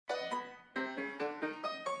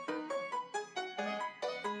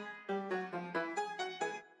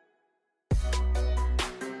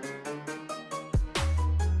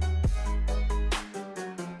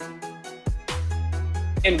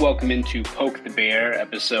And welcome into Poke the Bear,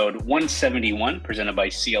 episode 171, presented by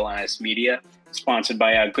CLNS Media, sponsored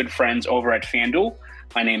by our good friends over at FanDuel.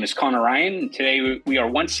 My name is Conor Ryan, and today we are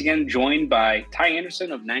once again joined by Ty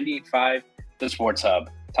Anderson of 98.5, The Sports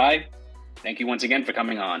Hub. Ty, thank you once again for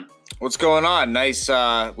coming on. What's going on? Nice.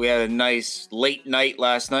 We had a nice late night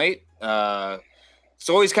last night. It's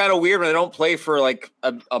always kind of weird when they don't play for like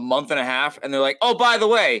a month and a half, and they're like, "Oh, by the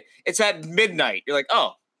way, it's at midnight." You're like,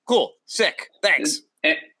 "Oh, cool, sick, thanks."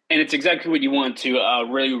 And it's exactly what you want to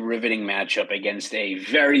a really riveting matchup against a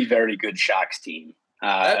very, very good Sharks team.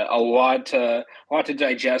 A lot to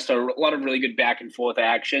digest. A lot of really good back and forth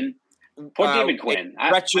action. Poor David Quinn.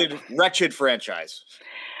 Wretched franchise.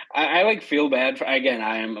 I feel bad for, again.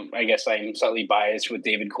 I guess I'm slightly biased with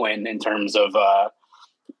David Quinn in terms of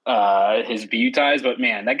his BU ties, but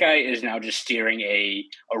man, that guy is now just steering a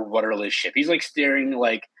rudderless ship. He's like steering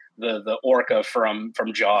like the orca from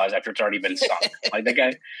Jaws after it's already been sunk. Like that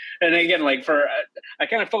guy. And again, like I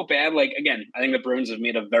kind of felt bad. Like, again, I think the Bruins have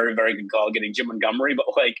made a very, very good call getting Jim Montgomery, but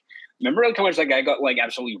like, remember like how much that guy got like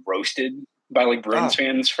absolutely roasted by like Bruins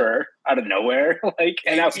fans for out of nowhere? Like,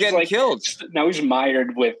 and now he's like killed. Now he's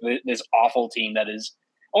mired with this awful team that is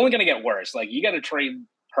only going to get worse. Like, you got to trade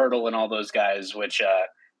Hurdle and all those guys, which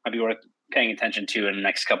might be worth paying attention to in the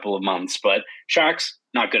next couple of months. But Sharks,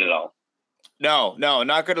 not good at all. No,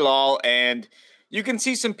 not good at all. And you can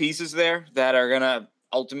see some pieces there that are going to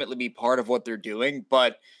ultimately be part of what they're doing.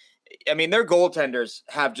 But, I mean, their goaltenders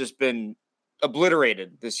have just been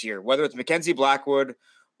obliterated this year, whether it's Mackenzie Blackwood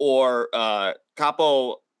or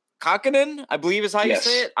Capo Kakinen, I believe is how you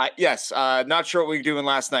say it. Yes. Not sure what we were doing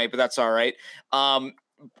last night, but that's all right. And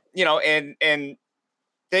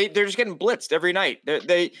they're just getting blitzed every night.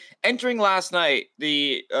 They entering last night,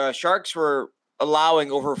 the Sharks were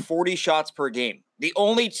allowing over 40 shots per game. The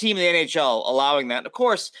only team in the NHL allowing that. And of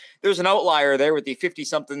course, there's an outlier there with the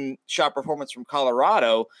 50-something shot performance from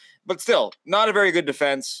Colorado, but still, not a very good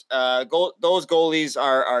defense. Those goalies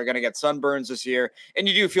are going to get sunburns this year. And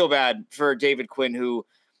you do feel bad for David Quinn, who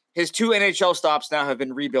his 2 NHL stops now have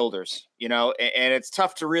been rebuilders, and it's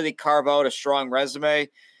tough to really carve out a strong resume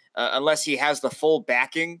unless he has the full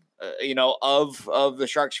backing, of the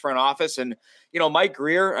Sharks front office. And, Mike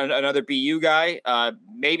Greer, another BU guy,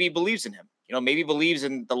 maybe believes in him, maybe believes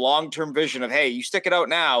in the long-term vision of, hey, you stick it out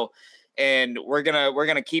now and we're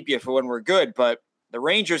going to keep you for when we're good. But the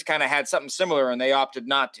Rangers kind of had something similar and they opted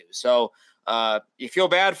not to. So you feel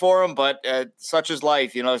bad for him, but such is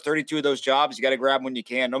life. There's 32 of those jobs. You got to grab them when you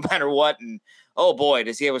can, no matter what. And oh boy,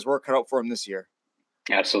 does he have his work cut out for him this year.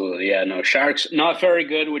 Absolutely. Yeah, no, Sharks not very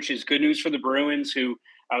good, which is good news for the Bruins, who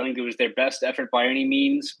I don't think it was their best effort by any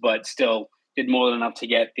means, but still did more than enough to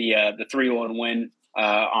get the 3-1 win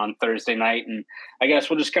on Thursday night. And I guess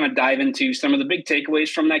we'll just kind of dive into some of the big takeaways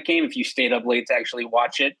from that game if you stayed up late to actually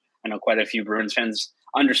watch it. I know quite a few Bruins fans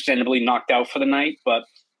understandably knocked out for the night, but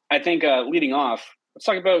I think leading off, let's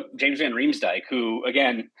talk about James Van Riemsdyk, who,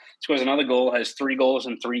 again, scores another goal, has 3 goals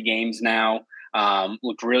in 3 games now.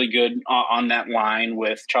 Looked really good on that line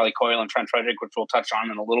with Charlie Coyle and Trent Frederick, which we'll touch on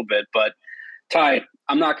in a little bit. But Ty,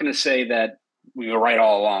 I'm not going to say that we were right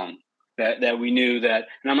all along, that we knew that.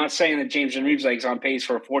 And I'm not saying that James Van Riemsdyk is on pace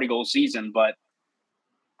for a 40-goal season, but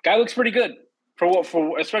guy looks pretty good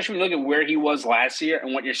for especially when you look at where he was last year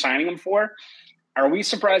and what you're signing him for. Are we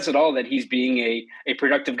surprised at all that he's being a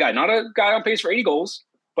productive guy? Not a guy on pace for 80 goals,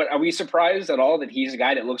 but are we surprised at all that he's a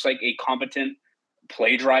guy that looks like a competent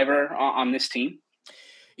play driver on this team?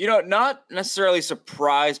 Not necessarily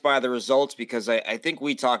surprised by the results, because I think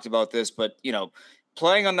we talked about this, but,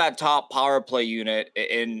 playing on that top power play unit,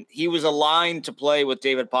 and he was aligned to play with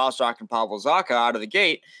David Pastrnak and Pavel Zacha out of the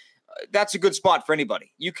gate. That's a good spot for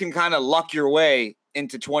anybody. You can kind of luck your way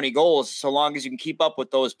into 20 goals so long as you can keep up with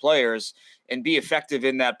those players and be effective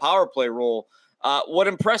in that power play role. What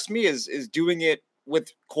impressed me is doing it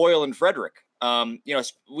with Coyle and Frederick.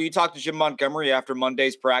 We talked to Jim Montgomery after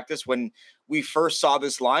Monday's practice when we first saw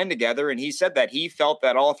this line together, and he said that he felt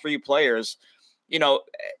that all 3 players,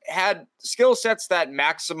 had skill sets that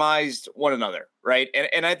maximized one another, right?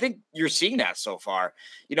 And I think you're seeing that so far.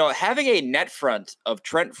 Having a net front of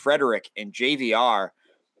Trent Frederick and JVR,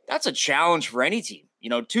 that's a challenge for any team. 2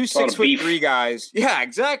 6'3" guys. Yeah,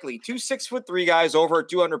 exactly. 2 6'3" guys over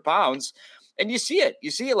 200 pounds. And you see it.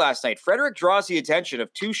 You see it last night. Frederick draws the attention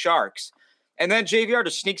of 2 Sharks. And then JVR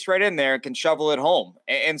just sneaks right in there and can shovel it home.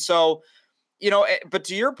 And so, but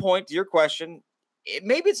to your point, to your question,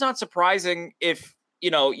 maybe it's not surprising if,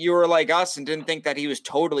 you were like us and didn't think that he was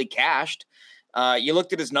totally cashed. You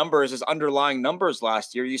looked at his numbers, his underlying numbers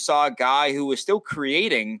last year. You saw a guy who was still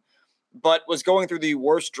creating but was going through the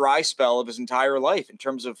worst dry spell of his entire life in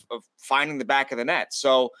terms of finding the back of the net.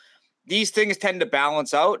 So these things tend to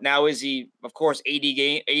balance out. Now, is he, of course,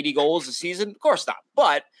 80 goals a season? Of course not.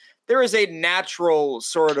 But there is a natural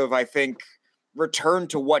sort of, I think, return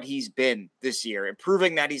to what he's been this year, and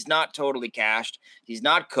proving that he's not totally cashed. He's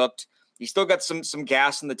not cooked. He's still got some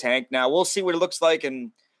gas in the tank. Now, we'll see what it looks like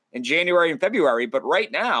in January and February. But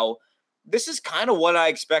right now, this is kind of what I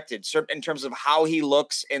expected in terms of how he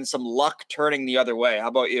looks and some luck turning the other way. How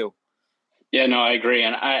about you? Yeah, no, I agree.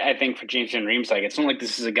 And I think for James Van Riemsdyk, like, it's not like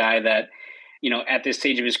this is a guy that, at this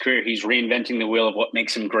stage of his career, he's reinventing the wheel of what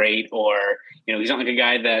makes him great, or, he's not like a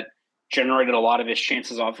guy that generated a lot of his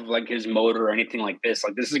chances off of like his motor or anything like this.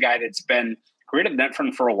 Like, this is a guy that's been great at net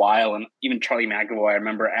front for a while. And even Charlie McAvoy, I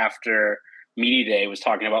remember after Media Day, was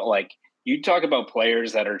talking about, like, you talk about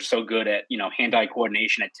players that are so good at, hand-eye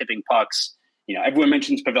coordination, at tipping pucks. Everyone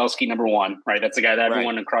mentions Pavelski, number one, right? That's the guy that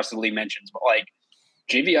everyone across the league mentions. But, like,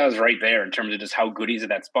 JVR is right there in terms of just how good he's at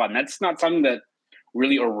that spot. And that's not something that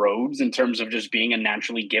really erodes in terms of just being a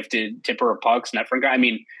naturally gifted tipper of pucks, net front guy. I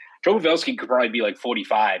mean, Joe Pavelski could probably be like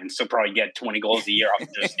 45 and still probably get 20 goals a year off of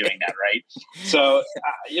just doing that, right? So,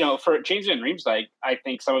 for James Van Riemsdyk, I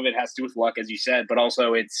think some of it has to do with luck, as you said, but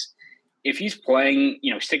also it's if he's playing,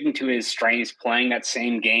 sticking to his strengths, playing that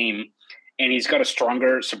same game, and he's got a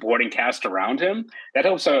stronger supporting cast around him, that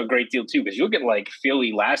helps out a great deal too. Because you look at like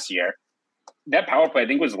Philly last year, that power play I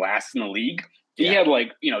think was last in the league. He had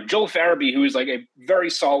like, Joel Farabee, who is like a very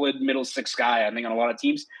solid middle six guy, I think, on a lot of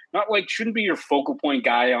teams. Not like, shouldn't be your focal point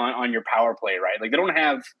guy on your power play, right? Like, they don't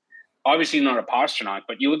have, obviously not a Pastrnak,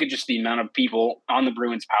 but you look at just the amount of people on the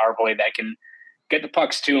Bruins power play that can get the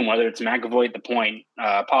pucks to him, whether it's McAvoy at the point,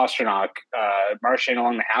 Pastrnak, Marchand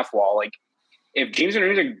along the half wall. Like, if James Van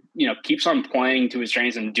Riemsdyk, keeps on playing to his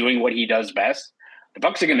strengths and doing what he does best, the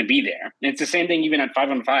pucks are going to be there. And it's the same thing even at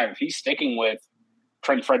 5-on-5. If he's sticking with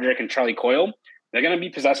Trent Frederick and Charlie Coyle, they're going to be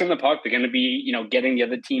possessing the puck. They're going to be, getting the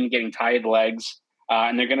other team getting tired legs,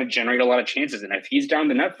 and they're going to generate a lot of chances. And if he's down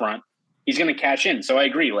the net front, he's going to cash in. So I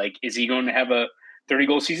agree. Like, is he going to have a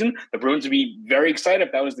 30-goal season? The Bruins would be very excited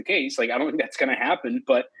if that was the case. Like, I don't think that's going to happen.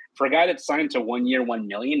 But for a guy that's signed to 1 year, $1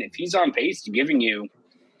 million, if he's on pace to giving you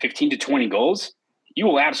 15 to 20 goals, you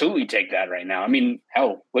will absolutely take that right now. I mean,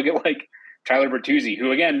 hell, look at like Tyler Bertuzzi,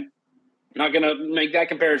 who, again, not going to make that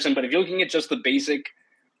comparison, but if you're looking at just the basic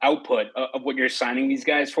output of what you're signing these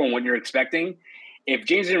guys for and what you're expecting, if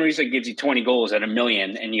James Van Riemsdyk gives you 20 goals at $1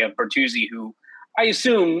 million, and you have Bertuzzi, who I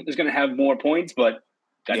assume is going to have more points, but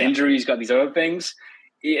got injuries, got these other things,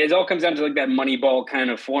 it all comes down to like that Moneyball kind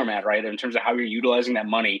of format, right? In terms of how you're utilizing that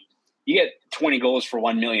money. You get 20 goals for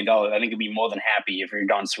 $1 million. I think you'd be more than happy if you're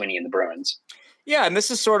Don Sweeney and the Bruins. Yeah, and this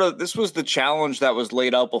was the challenge that was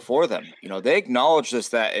laid out before them. They acknowledged this,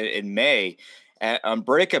 that in May on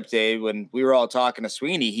breakup day, when we were all talking to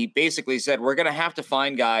Sweeney, he basically said, we're going to have to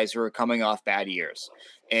find guys who are coming off bad years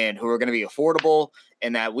and who are going to be affordable,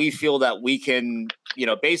 and that we feel that we can,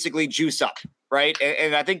 basically juice up. Right.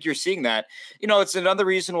 And I think you're seeing that. It's another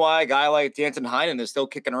reason why a guy like Danton Heinen is still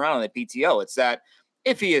kicking around on the PTO. It's that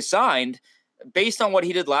if he is signed, based on what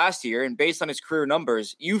he did last year and based on his career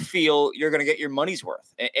numbers, you feel you're going to get your money's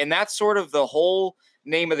worth. And that's sort of the whole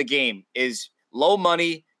name of the game, is low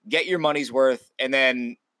money, get your money's worth, and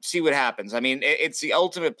then see what happens. I mean, it's the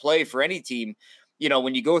ultimate play for any team.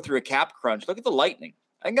 When you go through a cap crunch, look at the Lightning.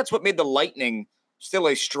 I think that's what made the Lightning still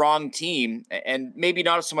a strong team, and maybe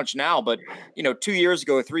not so much now, but 2 years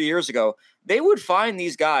ago, 3 years ago, they would find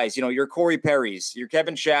these guys, your Corey Perrys, your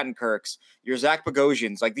Kevin Shattenkirks, your Zach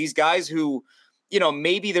Bogosians, like these guys who,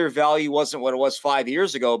 maybe their value wasn't what it was 5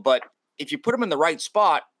 years ago, but if you put them in the right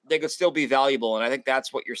spot, they could still be valuable. And I think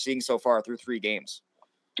that's what you're seeing so far through 3 games.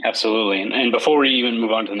 Absolutely. And before we even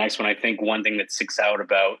move on to the next one, I think one thing that sticks out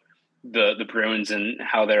about the Bruins and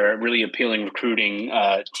how they're a really appealing recruiting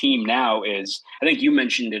team now is, I think you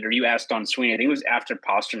mentioned it, or you asked Don Sweeney, I think it was after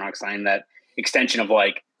Pastrnak signed that extension of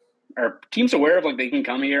like, are teams aware of like they can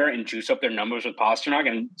come here and juice up their numbers with Pastrnak?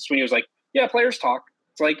 And Sweeney was like, yeah, players talk.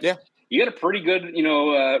 It's like, yeah, you got a pretty good,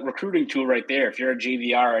 recruiting tool right there. If you're a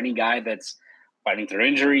JVR or any guy that's fighting through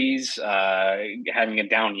injuries, having a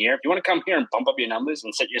down year, if you want to come here and bump up your numbers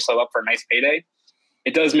and set yourself up for a nice payday,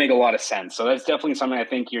 it does make a lot of sense. So that's definitely something I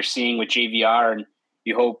think you're seeing with JVR, and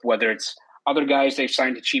you hope, whether it's other guys they've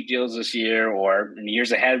signed to cheap deals this year or in the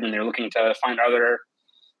years ahead when they're looking to find other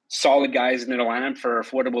solid guys in their lineup for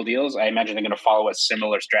affordable deals, I imagine they're going to follow a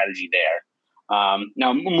similar strategy there.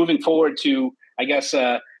 Now, moving forward to, I guess,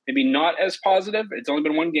 maybe not as positive. It's only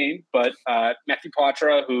been one game, but Matthew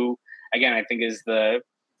Poitras, who, again, I think is the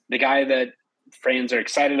guy that fans are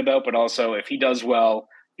excited about, but also if he does well,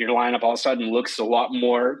 your lineup all of a sudden looks a lot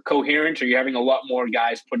more coherent, or you're having a lot more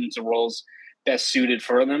guys put into roles best suited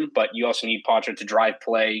for them. But you also need Poitras to drive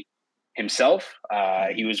play himself.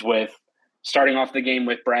 He was starting off the game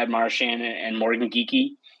with Brad Marchand and Morgan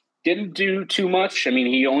Geekie. Didn't do too much. I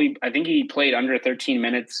mean, I think he played under 13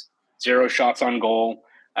 minutes, 0 shots on goal.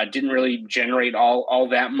 Didn't really generate all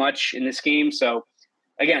that much in this game. So,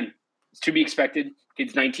 again, it's to be expected.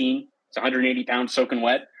 Kid's 19. It's 180 pounds soaking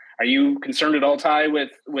wet. Are you concerned at all, Ty,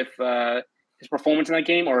 with his performance in that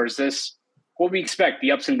game? Or is this what we expect,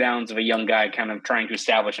 the ups and downs of a young guy kind of trying to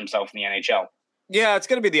establish himself in the NHL? Yeah, it's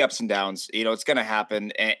going to be the ups and downs. It's going to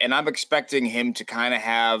happen. And I'm expecting him to kind of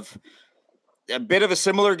have a bit of a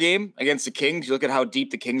similar game against the Kings. You look at how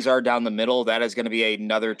deep the Kings are down the middle. That is going to be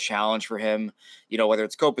another challenge for him. Whether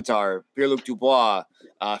it's Kopitar, Pierre-Luc Dubois,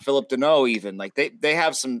 Philip Deneau, even like they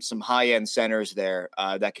have some high-end centers there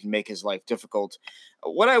that can make his life difficult.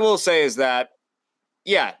 What I will say is that,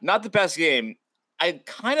 yeah, not the best game. I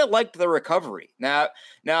kind of liked the recovery. Now,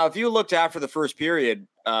 if you looked after the first period,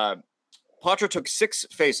 Poitras took 6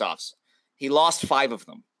 faceoffs. He lost 5 of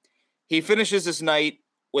them. He finishes this night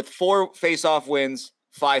with 4 face-off wins,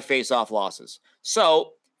 5 face-off losses.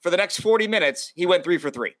 So for the next 40 minutes, he went 3 for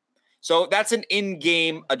 3. So that's an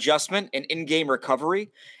in-game adjustment, an in-game recovery.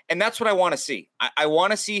 And that's what I want to see. I want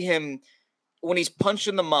to see him, when he's punched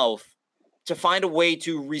in the mouth, to find a way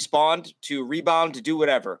to respond, to rebound, to do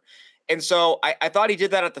whatever. And so I thought he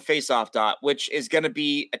did that at the face-off dot, which is going to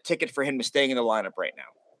be a ticket for him to staying in the lineup right now.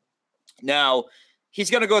 Now, he's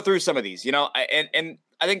going to go through some of these, and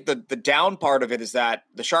I think the down part of it is that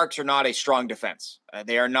the Sharks are not a strong defense.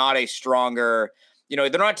 They are not a stronger, they're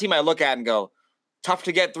not a team I look at and go, tough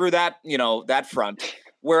to get through that, that front.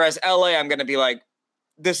 Whereas LA, I'm going to be like,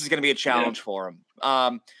 this is going to be a challenge for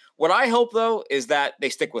him. What I hope, though, is that they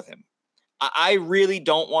stick with him. I really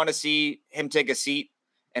don't want to see him take a seat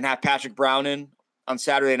and have Patrick Brown in on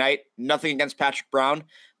Saturday night. Nothing against Patrick Brown,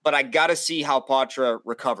 but I got to see how Poitras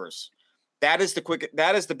recovers. That is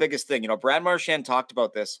the biggest thing. Brad Marchand talked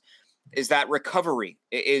about this, is that recovery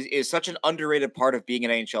is such an underrated part of being an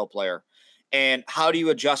NHL player. And how do you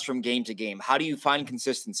adjust from game to game? How do you find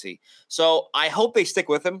consistency? So I hope they stick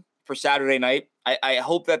with him for Saturday night. I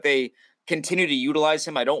hope that they continue to utilize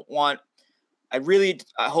him. I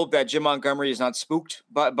hope that Jim Montgomery is not spooked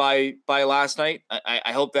by last night.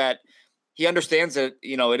 I hope that he understands that,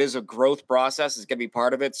 it is a growth process. It's going to be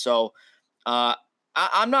part of it. So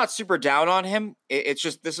I'm not super down on him. It's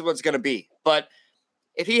just, this is what's going to be. But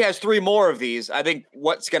if he has 3 more of these, I think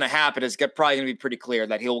what's going to happen is probably going to be pretty clear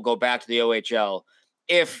that he'll go back to the OHL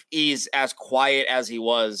if he's as quiet as he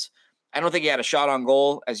was. I don't think he had a shot on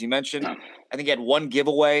goal, as you mentioned. No. I think he had 1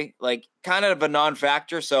 giveaway, like kind of a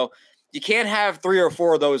non-factor. So you can't have 3 or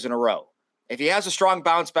 4 of those in a row. If he has a strong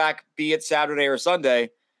bounce back, be it Saturday or Sunday,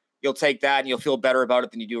 you'll take that and you'll feel better about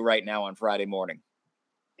it than you do right now on Friday morning.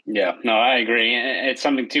 Yeah, no, I agree. It's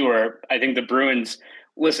something too where I think the Bruins,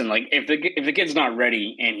 listen, like if the kid's not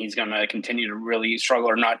ready and he's going to continue to really struggle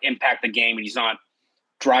or not impact the game, and he's not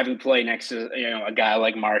driving play next to a guy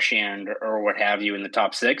like Marchand or what have you in the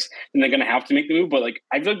top 6, then they're going to have to make the move. But like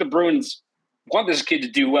I feel like the Bruins want this kid to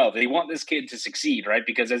do well. They want this kid to succeed, right?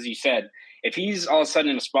 Because as you said, if he's all of a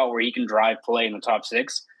sudden in a spot where he can drive play in the top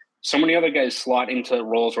 6, so many other guys slot into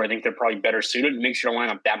roles where I think they're probably better suited and makes your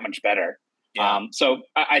lineup that much better. Yeah. So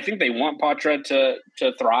I think they want Poitras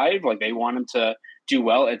to thrive. Like they want him to do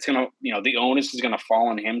well. It's going to, the onus is going to fall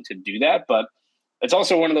on him to do that. But it's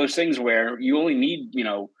also one of those things where you only need,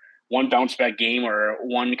 one bounce back game or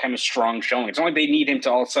one kind of strong showing. It's not like they need him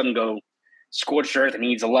to all of a sudden go scorched earth and he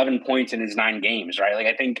needs 11 points in his 9 games, right? Like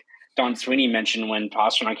I think Don Sweeney mentioned when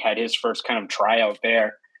Pastrnak had his first kind of tryout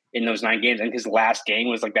there in those 9 games. I think his last game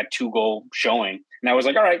was like that 2-goal showing. And I was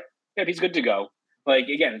like, all right, yeah, he's good to go. Like,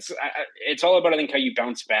 again, it's all about, I think, how you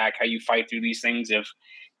bounce back, how you fight through these things. If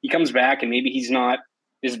he comes back and maybe he's not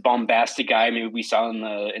this bombastic guy maybe we saw in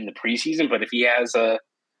the preseason, but if he has a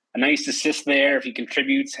nice assist there, if he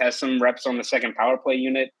contributes, has some reps on the second power play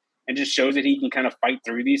unit, and just shows that he can kind of fight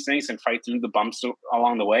through these things and fight through the bumps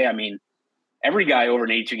along the way. I mean, every guy over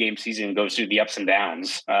an 82-game season goes through the ups and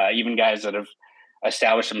downs, even guys that have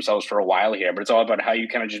established themselves for a while here. But it's all about how you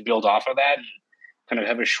kind of just build off of that and kind of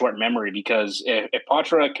have a short memory, because if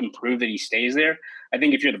Poitras can prove that he stays there, I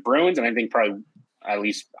think if you're the Bruins, and I think probably at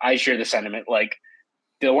least I share the sentiment, like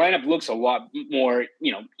the lineup looks a lot more,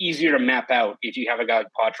 easier to map out if you have a guy like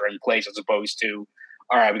Poitras in place, as opposed to,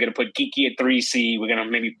 all right, we're going to put Geekie at 3C. We're going to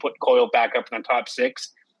maybe put Coyle back up in the top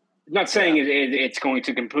 6. I'm not saying it's going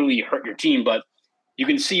to completely hurt your team, but you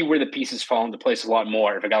can see where the pieces fall into place a lot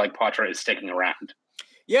more if a guy like Poitras is sticking around.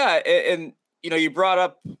 Yeah, and you brought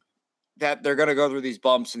up that they're going to go through these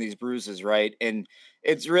bumps and these bruises, right? And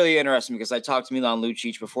it's really interesting because I talked to Milan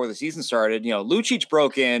Lucic before the season started. Lucic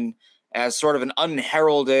broke in as sort of an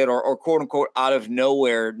unheralded or quote unquote out of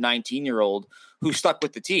nowhere 19-year-old who stuck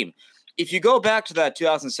with the team. If you go back to that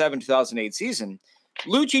 2007-2008 season,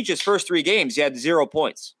 Lucic's first 3 games, he had 0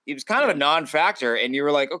 points. He was kind of a non-factor, and you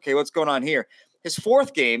were like, okay, what's going on here? His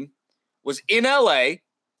 4th game was in LA.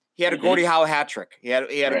 He had a Gordie Howe hat trick. He had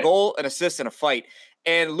a goal, an assist, and a fight.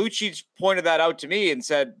 And Lucic pointed that out to me and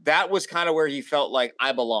said that was kind of where he felt like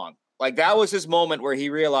I belong. Like that was his moment where he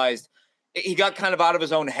realized he got kind of out of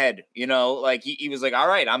his own head, like he was like, all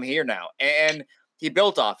right, I'm here now. And he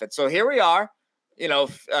built off it. So here we are,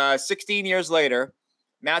 16 years later,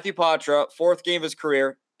 Matthew Poitras, 4th game of his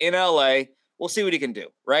career in LA. We'll see what he can do,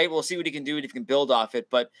 right? We'll see what he can do if he can build off it.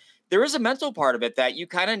 But there is a mental part of it that you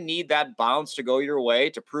kind of need that bounce to go your way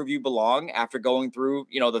to prove you belong after going through,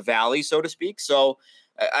 the valley, so to speak. So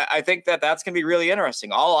I think that's going to be really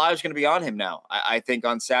interesting. All eyes are going to be on him now. I think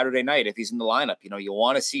on Saturday night, if he's in the lineup, you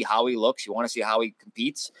want to see how he looks. You want to see how he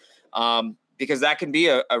competes, because that can be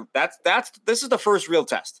this is the first real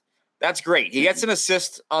test. That's great. He gets an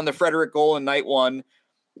assist on the Frederick goal in night 1.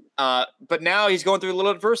 But now he's going through a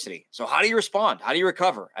little adversity. So how do you respond? How do you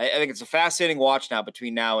recover? I think it's a fascinating watch now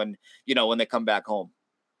between now and, when they come back home.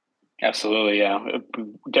 Absolutely. Yeah.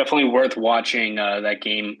 Definitely worth watching that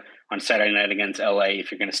game on Saturday night against LA.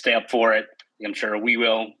 If you're going to stay up for it, I'm sure we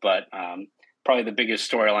will, but probably the biggest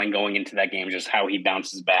storyline going into that game is just how he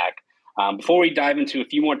bounces back. Before we dive into a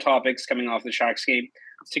few more topics coming off the Sharks game,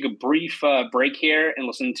 let's take a brief break here and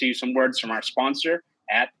listen to some words from our sponsor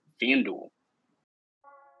at FanDuel.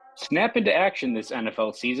 Snap into action this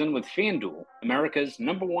NFL season with FanDuel, America's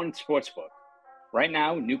 #1 sportsbook. Right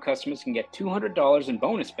now, new customers can get $200 in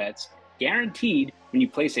bonus bets guaranteed when you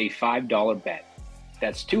place a $5 bet.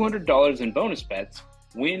 That's $200 in bonus bets,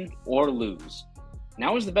 win or lose.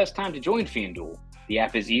 Now is the best time to join FanDuel. The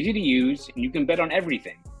app is easy to use, and you can bet on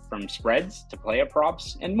everything, from spreads to player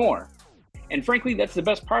props and more. And frankly, that's the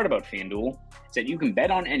best part about FanDuel, is that you can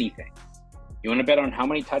bet on anything. You want to bet on how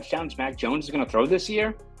many touchdowns Mac Jones is going to throw this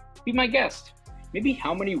year? Be my guest. Maybe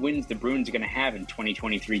how many wins the Bruins are going to have in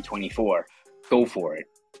 2023-24. Go for it.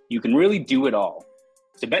 You can really do it all.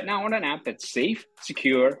 So bet now on an app that's safe,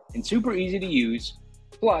 secure, and super easy to use.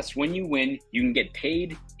 Plus, when you win, you can get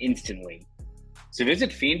paid instantly. So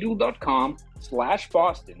visit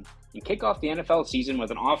FanDuel.com/Boston and kick off the NFL season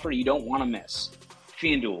with an offer you don't want to miss.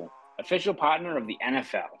 FanDuel, official partner of the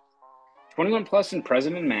NFL. 21 plus and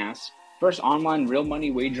present in Mass. First online real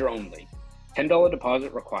money wager only. $10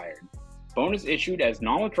 deposit required. Bonus issued as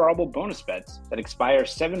non-withdrawable bonus bets that expire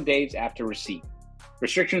 7 days after receipt.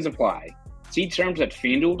 Restrictions apply. See terms at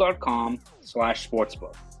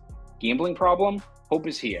FanDuel.com/sportsbook. Gambling problem? Hope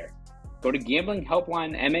is here. Go to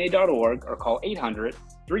gamblinghelplinema.org or call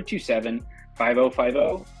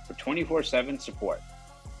 800-327-5050 for 24/7 support.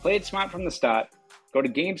 Play it smart from the start. Go to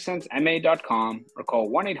GameSenseMA.com or call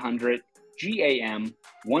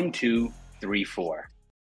 1-800-GAM-1234.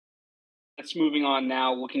 Let's moving on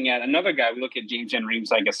now, looking at another guy. We look at James Van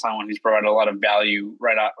Riemsdyk as someone who's provided a lot of value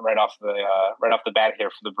right off the bat here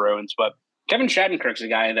for the Bruins. But Kevin Shattenkirk's a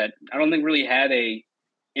guy that I don't think really had a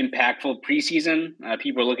impactful preseason.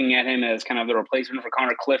 People are looking at him as kind of the replacement for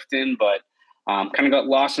Connor Clifton, but kind of got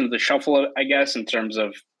lost into the shuffle, I guess, in terms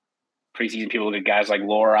of preseason. People look at guys like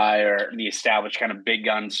Lohrei or the established kind of big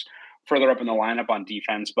guns further up in the lineup on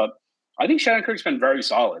defense. But I think Shattenkirk's been very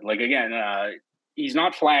solid. Like, again, he's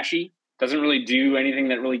not flashy. Doesn't really do anything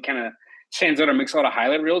that really kind of stands out or makes a lot of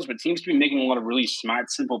highlight reels, but seems to be making a lot of really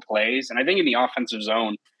smart, simple plays. And I think in the offensive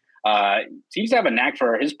zone, seems to have a knack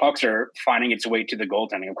for his pucks are finding its way to the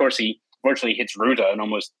goaltending. Of course, he virtually hits Ruta and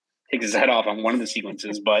almost takes his head off on one of the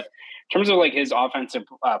sequences. But in terms of like his offensive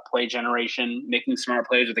play generation, making smart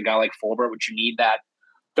plays with a guy like Forbort, which you need that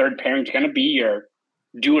third pairing to kind of be your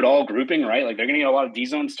do-it-all grouping, right? Like they're going to get a lot of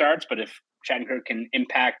D-zone starts, but if Shattenkirk can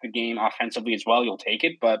impact the game offensively as well, you'll take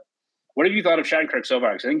it. But what have you thought of Shattenkirk so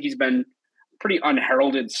far? Because I think he's been a pretty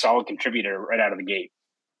unheralded, solid contributor right out of the gate.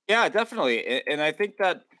 Yeah, definitely. And I think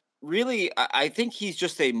that really, I think he's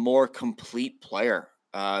just a more complete player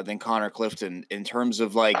than Connor Clifton in terms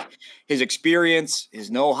of like his experience,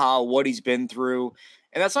 his know-how, what he's been through.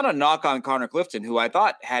 And that's not a knock on Connor Clifton, who I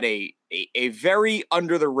thought had a very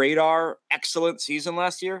under-the-radar, excellent season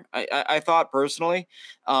last year, I thought personally.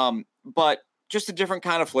 But just a different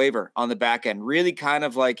kind of flavor on the back end, really kind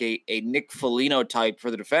of like a Nick Foligno type for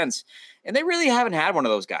the defense. And they really haven't had one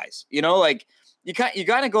of those guys, like you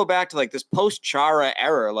got to go back to like this post Chara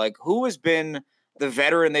era. Like who has been the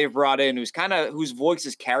veteran they've brought in whose voice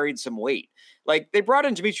has carried some weight? Like they brought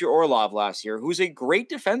in Dmitry Orlov last year, who's a great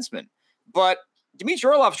defenseman, But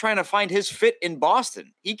Dmitry Orlov's trying to find his fit in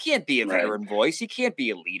Boston. He can't be a Right. veteran voice. He can't be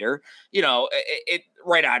a leader, it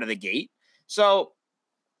right out of the gate. So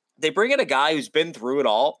they bring in a guy who's been through it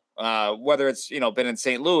all, whether it's, been in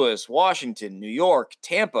St. Louis, Washington, New York,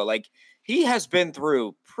 Tampa. Like, he has been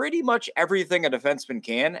through pretty much everything a defenseman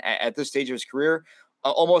can at this stage of his career,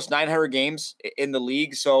 almost 900 games in the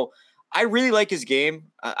league. So I really like his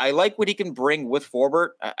game. I like what he can bring with Forbort.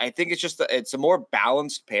 I think it's a more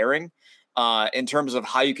balanced pairing in terms of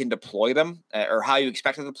how you can deploy them or how you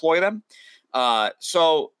expect to deploy them.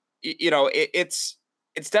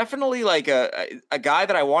 It's definitely like a guy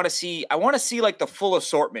that I want to see. I want to see like the full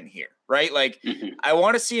assortment here, right? Like I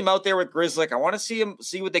want to see him out there with Grzelcyk. I want to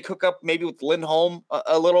see what they cook up maybe with Lindholm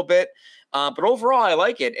a little bit. But overall, I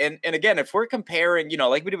like it. And again, if we're comparing,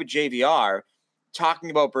 like we did with JVR,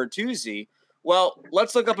 talking about Bertuzzi, well,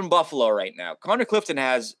 let's look up in Buffalo right now. Connor Clifton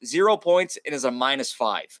has 0 points and is a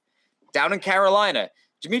 -5. Down in Carolina,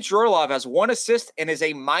 Dmitry Orlov has 1 assist and is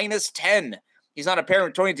a -10. He's not a pairing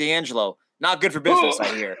with Tony DeAngelo. Not good for business,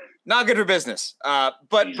 I hear. Not good for business.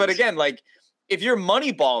 But again, like if you're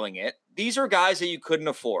moneyballing it, these are guys that you couldn't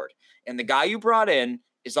afford. And the guy you brought in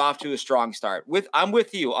is off to a strong start. I'm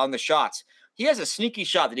with you on the shots. He has a sneaky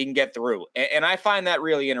shot that he can get through. And I find that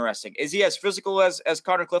really interesting. Is he as physical as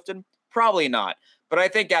Connor Clifton? Probably not. But I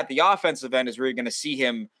think at the offensive end is where you're going to see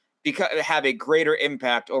him have a greater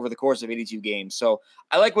impact over the course of 82 games. So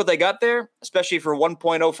I like what they got there, especially for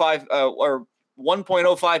 1.05 or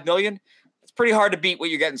 1.05 million. It's pretty hard to beat what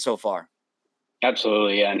you're getting so far.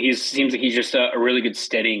 Absolutely, yeah. And seems like he's just a really good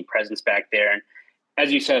steadying presence back there. And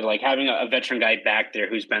as you said, like having a veteran guy back there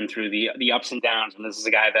who's been through the ups and downs. And this is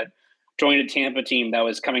a guy that joined a Tampa team that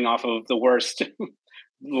was coming off of the worst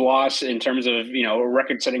loss in terms of, a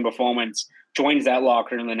record-setting performance, joins that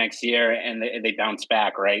locker room the next year, and they bounce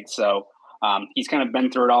back, right? So he's kind of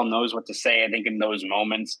been through it all, knows what to say, I think, in those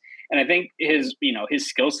moments. And I think his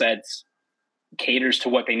skill sets caters to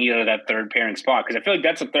what they need out of that third pairing spot. Because I feel like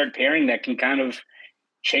that's a third pairing that can kind of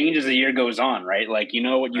change as the year goes on, right? Like,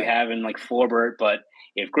 what you have in like Forbort, but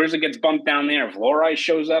if Grzelcyk gets bumped down there, if Lohrei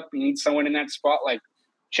shows up, you need someone in that spot. Like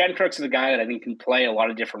Shattenkirk's is a guy that I think can play a lot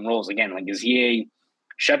of different roles. Again, like, is he a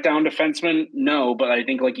shutdown defenseman? No, but I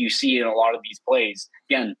think like you see in a lot of these plays,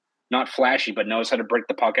 again, not flashy, but knows how to break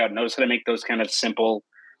the puck out, knows how to make those kind of simple,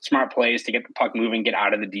 smart plays to get the puck moving, get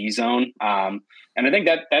out of the D zone. And I think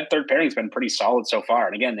that third pairing's been pretty solid so far.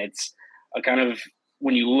 And again, it's a kind of,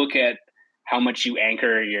 when you look at how much you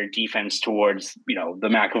anchor your defense towards, the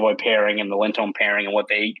McAvoy pairing and the Lindholm pairing and what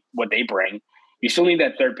they bring, you still need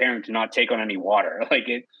that third pairing to not take on any water. Like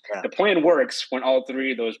the plan works when all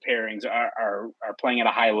three of those pairings are playing at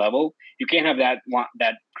a high level. You can't have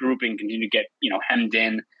that grouping continue to get, hemmed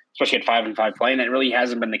in, especially at 5-on-5 play. And it really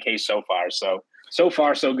hasn't been the case so far. So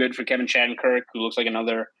far, so good for Kevin Shattenkirk, who looks like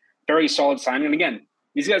another very solid signing. And again,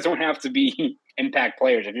 these guys don't have to be impact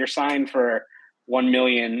players. If you're signed for $1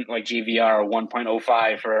 million like GVR or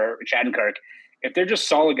 1.05 for Shattenkirk, if they're just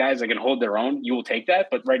solid guys that can hold their own, you will take that.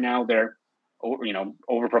 But right now they're,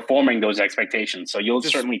 overperforming those expectations. So you'll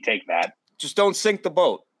certainly take that. Just don't sink the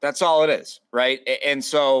boat. That's all it is, right? And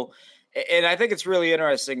so, and I think it's really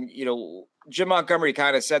interesting, Jim Montgomery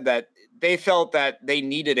kind of said that they felt that they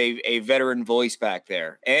needed a veteran voice back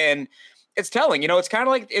there. And it's telling, it's kind of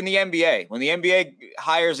like in the NBA. When the NBA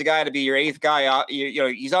hires a guy to be your eighth guy,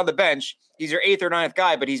 he's on the bench. He's your eighth or ninth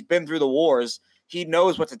guy, but he's been through the wars. He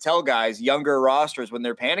knows what to tell guys, younger rosters, when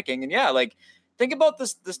they're panicking. And think about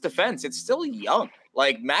this defense. It's still young.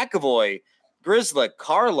 Like McAvoy, Grzelcyk,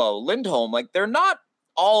 Carlo, Lindholm, like they're not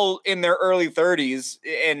all in their early 30s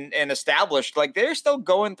and established. Like they're still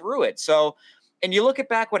going through it. So, and you look at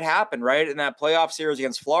back what happened, right, in that playoff series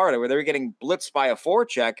against Florida where they were getting blitzed by a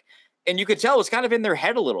forecheck, and you could tell it's kind of in their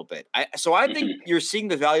head a little bit. So I think you're seeing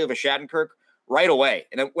the value of a Shattenkirk right away.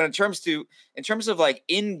 And when in terms of like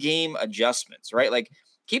in-game adjustments, right? Like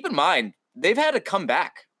keep in mind, they've had to come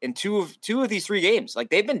back in two of these 3 games. Like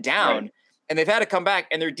they've been down and they've had to come back,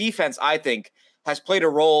 and their defense, I think, has played a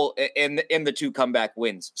role in the 2 comeback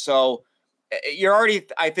wins. So you're already,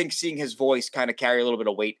 I think, seeing his voice kind of carry a little bit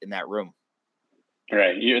of weight in that room.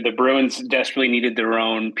 Right. The Bruins desperately needed their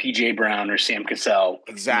own PJ Brown or Sam Cassell.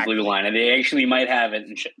 Exactly. Blue line. And they actually might have it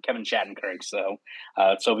in Kevin Shattenkirk.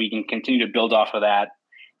 So we can continue to build off of that.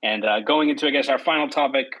 And going into, I guess, our final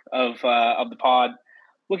topic of the pod,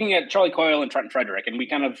 looking at Charlie Coyle and Trent Frederick. And we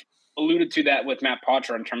kind of alluded to that with Matt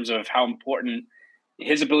Poitras in terms of how important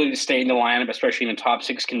his ability to stay in the lineup, especially in the top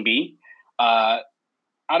 6, can be. I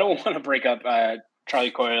don't want to break up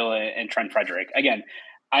Charlie Coyle and Trent Frederick. Again,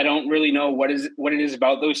 I don't really know what it is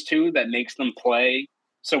about those two that makes them play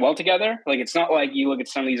so well together. Like, it's not like you look at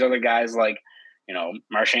some of these other guys like,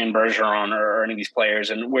 Marchand Bergeron or any of these players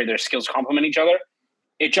and where their skills complement each other.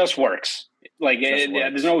 It just works. Like,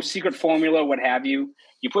 there's no secret formula, what have you.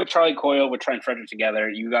 You put Charlie Coyle with Trent Frederic together,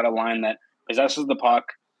 you got a line that possesses the puck,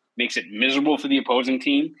 makes it miserable for the opposing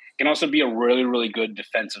team, can also be a really, really good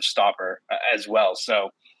defensive stopper as well. So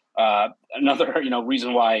another,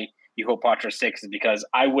 reason why you hope Poitras sticks is because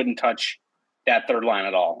I wouldn't touch that third line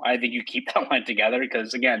at all. I think you keep that line together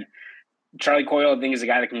because, again, Charlie Coyle, I think, is a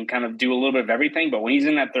guy that can kind of do a little bit of everything. But when he's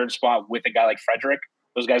in that third spot with a guy like Frederic,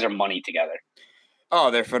 those guys are money together.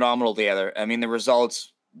 Oh, they're phenomenal together. I mean, the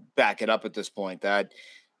results back it up at this point that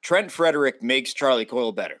Trent Frederic makes Charlie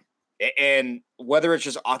Coyle better. And whether it's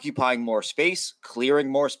just occupying more space, clearing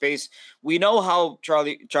more space, we know how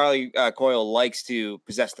Charlie Coyle likes to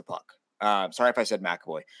possess the puck. Sorry if I said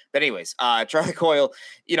McAvoy, but anyways, Charlie Coyle,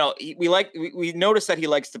 we notice that he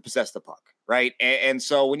likes to possess the puck, right? And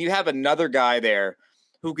so when you have another guy there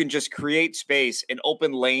who can just create space and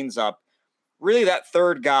open lanes up, really that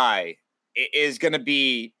third guy is going to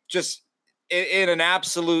be just in an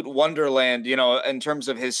absolute wonderland, in terms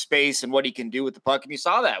of his space and what he can do with the puck. And you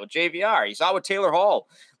saw that with JVR. You saw it with Taylor Hall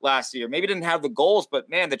last year. Maybe didn't have the goals, but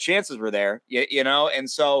man, the chances were there, And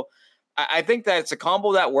so I think that it's a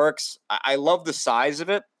combo that works. I love the size of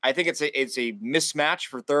it. I think it's a mismatch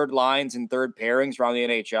for third lines and third pairings around the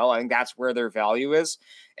NHL. I think that's where their value is.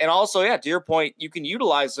 And also, yeah, to your point, you can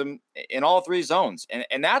utilize them in all three zones.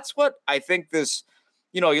 And that's what I think this –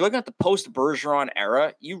 you're looking at the post-Bergeron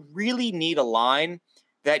era, you really need a line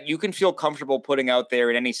that you can feel comfortable putting out there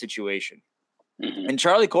in any situation. Mm-hmm. And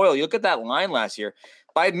Charlie Coyle, you look at that line last year,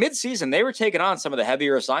 by midseason, they were taking on some of the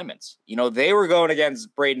heavier assignments. They were going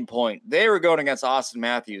against Braden Point. They were going against Austin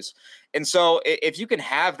Matthews. And so if you can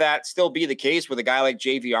have that still be the case with a guy like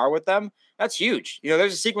JVR with them, that's huge.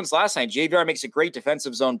 There's a sequence last night. JVR makes a great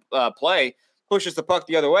defensive zone play, pushes the puck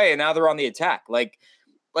the other way, and now they're on the attack. Like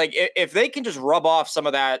if they can just rub off some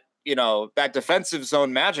of that, that defensive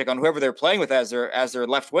zone magic on whoever they're playing with as their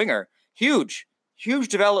left winger, huge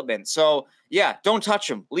development. So yeah, don't touch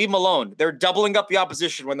them. Leave them alone. They're doubling up the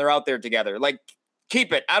opposition when they're out there together. Like,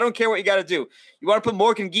 keep it. I don't care what you got to do. You want to put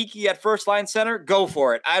Morgan Geekie at first line center? Go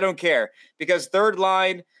for it. I don't care, because third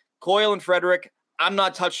line, Coyle and Frederic, I'm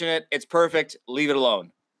not touching it. It's perfect. Leave it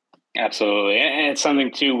alone. Absolutely. And it's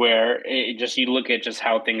something too, where you look at just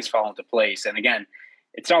how things fall into place. And again,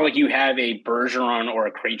 it's not like you have a Bergeron or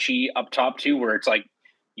a Krejci up top too, where it's like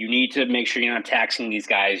you need to make sure you're not taxing these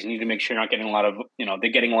guys. You need to make sure you're not getting a lot of,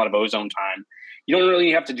 they're getting a lot of ozone time. You don't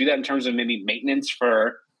really have to do that in terms of maybe maintenance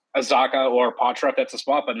for a Zacha or Poitras if that's a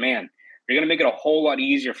spot. But man, you're going to make it a whole lot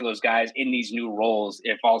easier for those guys in these new roles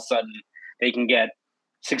if all of a sudden they can get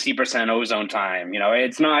 60% ozone time.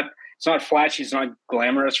 It's not flashy, it's not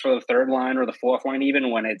glamorous for the third line or the fourth line, even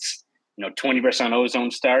when it's 20%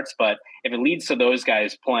 ozone starts. But if it leads to those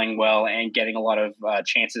guys playing well and getting a lot of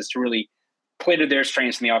chances to really play to their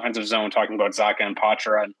strengths in the offensive zone, talking about Zacha and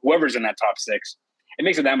Poitras and whoever's in that top six, it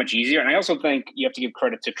makes it that much easier. And I also think you have to give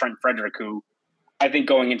credit to Trent Frederic, who I think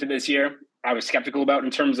going into this year, I was skeptical about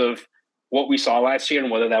in terms of what we saw last year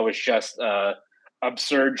and whether that was just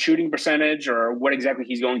absurd shooting percentage or what exactly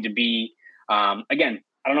he's going to be. Again,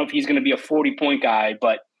 I don't know if he's going to be a 40-point guy,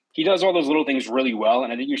 but he does all those little things really well.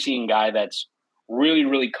 And I think you're seeing a guy that's really,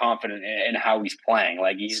 really confident in how he's playing.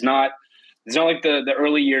 Like, it's not like the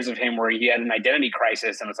early years of him where he had an identity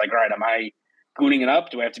crisis and it's like, all right, am I gooning it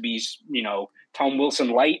up? Do I have to be, Tom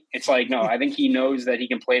Wilson light? It's like, no, I think he knows that he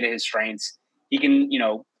can play to his strengths. He can,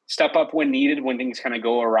 step up when needed, when things kind of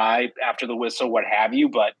go awry after the whistle, what have you.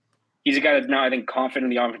 But he's a guy that's now, I think,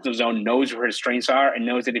 confident in the offensive zone, knows where his strengths are, and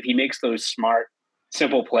knows that if he makes those smart,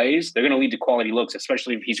 simple plays, they're going to lead to quality looks,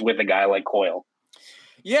 especially if he's with a guy like Coyle.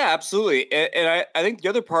 Yeah, absolutely. And I think the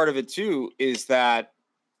other part of it too is that,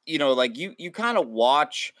 you kind of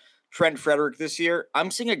watch Trent Frederic this year.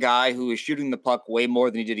 I'm seeing a guy who is shooting the puck way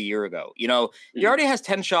more than he did a year ago. He already has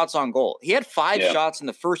 10 shots on goal. He had 5 shots in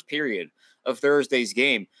the first period of Thursday's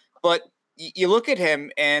game. But you look at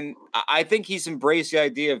him, and I think he's embraced the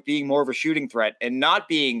idea of being more of a shooting threat and not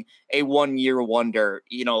being a one-year wonder,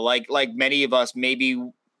 like many of us maybe,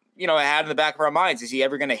 had in the back of our minds. Is he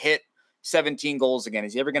ever going to hit 17 goals again?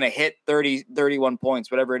 Is he ever going to hit 30, 31 points,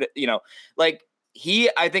 whatever it is, he,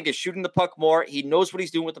 I think, is shooting the puck more. He knows what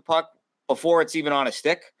he's doing with the puck before it's even on a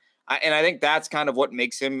stick. And I think that's kind of what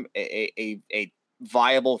makes him a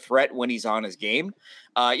viable threat when he's on his game.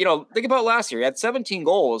 Think about last year. He had 17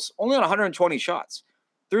 goals, only on 120 shots.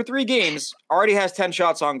 Through 3 games, already has 10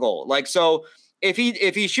 shots on goal. So if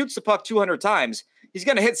he shoots the puck 200 times, he's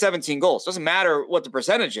going to hit 17 goals. Doesn't matter what the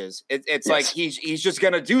percentage is. It's like he's just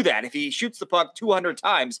going to do that. If he shoots the puck 200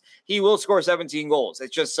 times, he will score 17 goals.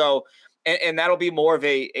 It's just so, and that'll be more of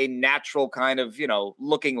a natural kind of,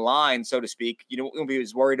 looking line, so to speak. You won't be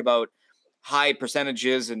as worried about high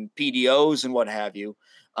percentages and PDOs and what have you.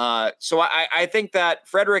 So I think that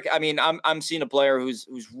Frederic, I mean, I'm seeing a player who's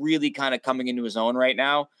really kind of coming into his own right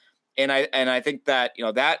now. And I think that,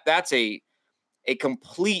 that's a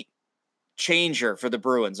complete changer for the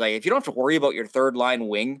Bruins. Like, if you don't have to worry about your third line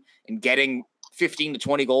wing and getting 15 to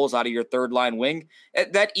 20 goals out of your third line wing,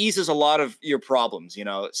 that eases a lot of your problems,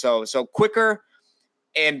 so quicker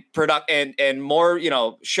and and more,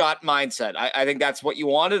 shot mindset. I think that's what you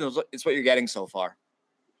wanted. It's what you're getting so far.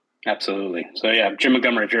 Absolutely. So yeah, Jim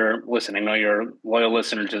Montgomery, if you're listening, I know you're a loyal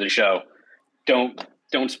listener to the show. Don't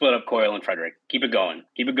split up Coyle and Frederic. Keep it going.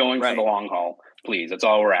 Keep it going for the long haul, please. That's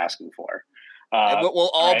all we're asking for.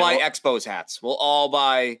 We'll all buy Expos hats. We'll all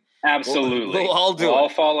buy. Absolutely. We'll all do we'll it. all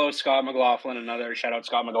follow Scott McLaughlin. Another shout out,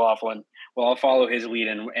 Scott McLaughlin. We'll all follow his lead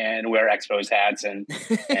and wear Expos hats and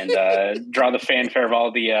draw the fanfare of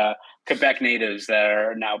all the Quebec natives that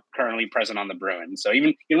are now currently present on the Bruins. So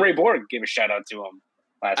even Ray Borg gave a shout out to him.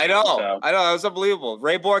 I know. That was unbelievable.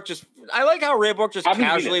 Ray Bork I like how Ray Bork just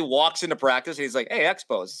casually walks into practice and he's like, "Hey,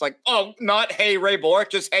 Expos." It's like, oh, not "Hey, Ray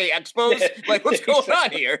Bork," just "Hey, Expos." Like, what's going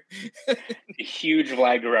on here? A huge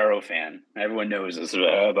Vlad Guerrero fan. Everyone knows this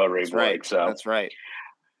about Ray Bork. Right. So that's right.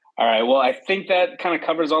 All right. Well, I think that kind of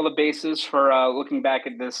covers all the bases for looking back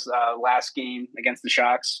at this last game against the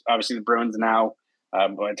Sharks. Obviously, the Bruins now, by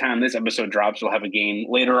the time this episode drops, will have a game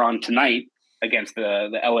later on tonight against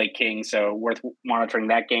the LA Kings. So worth monitoring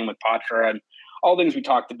that game with Poitras and all things we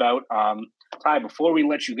talked about. Ty, before we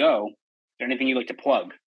let you go, is there anything you'd like to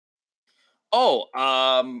plug? Oh,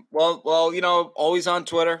 well, always on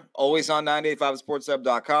Twitter, always on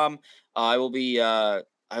 985sportsweb.com. I will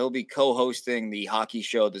be co-hosting the hockey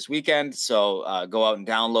show this weekend. So go out and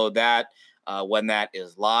download that when that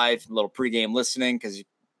is live. A little pregame listening, because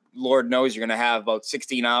Lord knows you're going to have about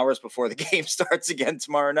 16 hours before the game starts again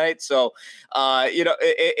tomorrow night. So,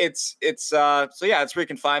 it's where you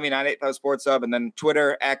can find me, 985 Sports Hub, and then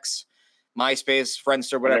Twitter, X, MySpace,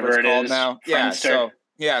 Friendster, whatever it's called now. Friendster.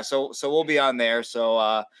 So we'll be on there.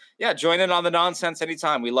 So, join in on the nonsense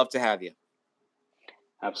anytime. We love to have you.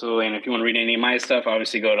 Absolutely. And if you want to read any of my stuff,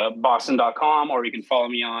 obviously go to boston.com, or you can follow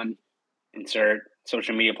me on insert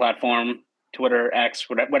social media platform, Twitter, X,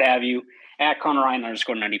 what have you, at Conor Ryan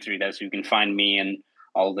 _93. That's who you can find me and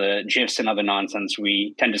all the GIFs and other nonsense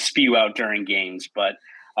we tend to spew out during games. But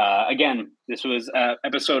again, this was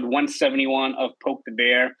episode 171 of Poke the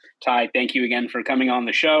Bear. Ty, thank you again for coming on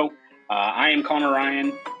the show. I am Conor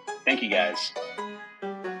Ryan. Thank you, guys.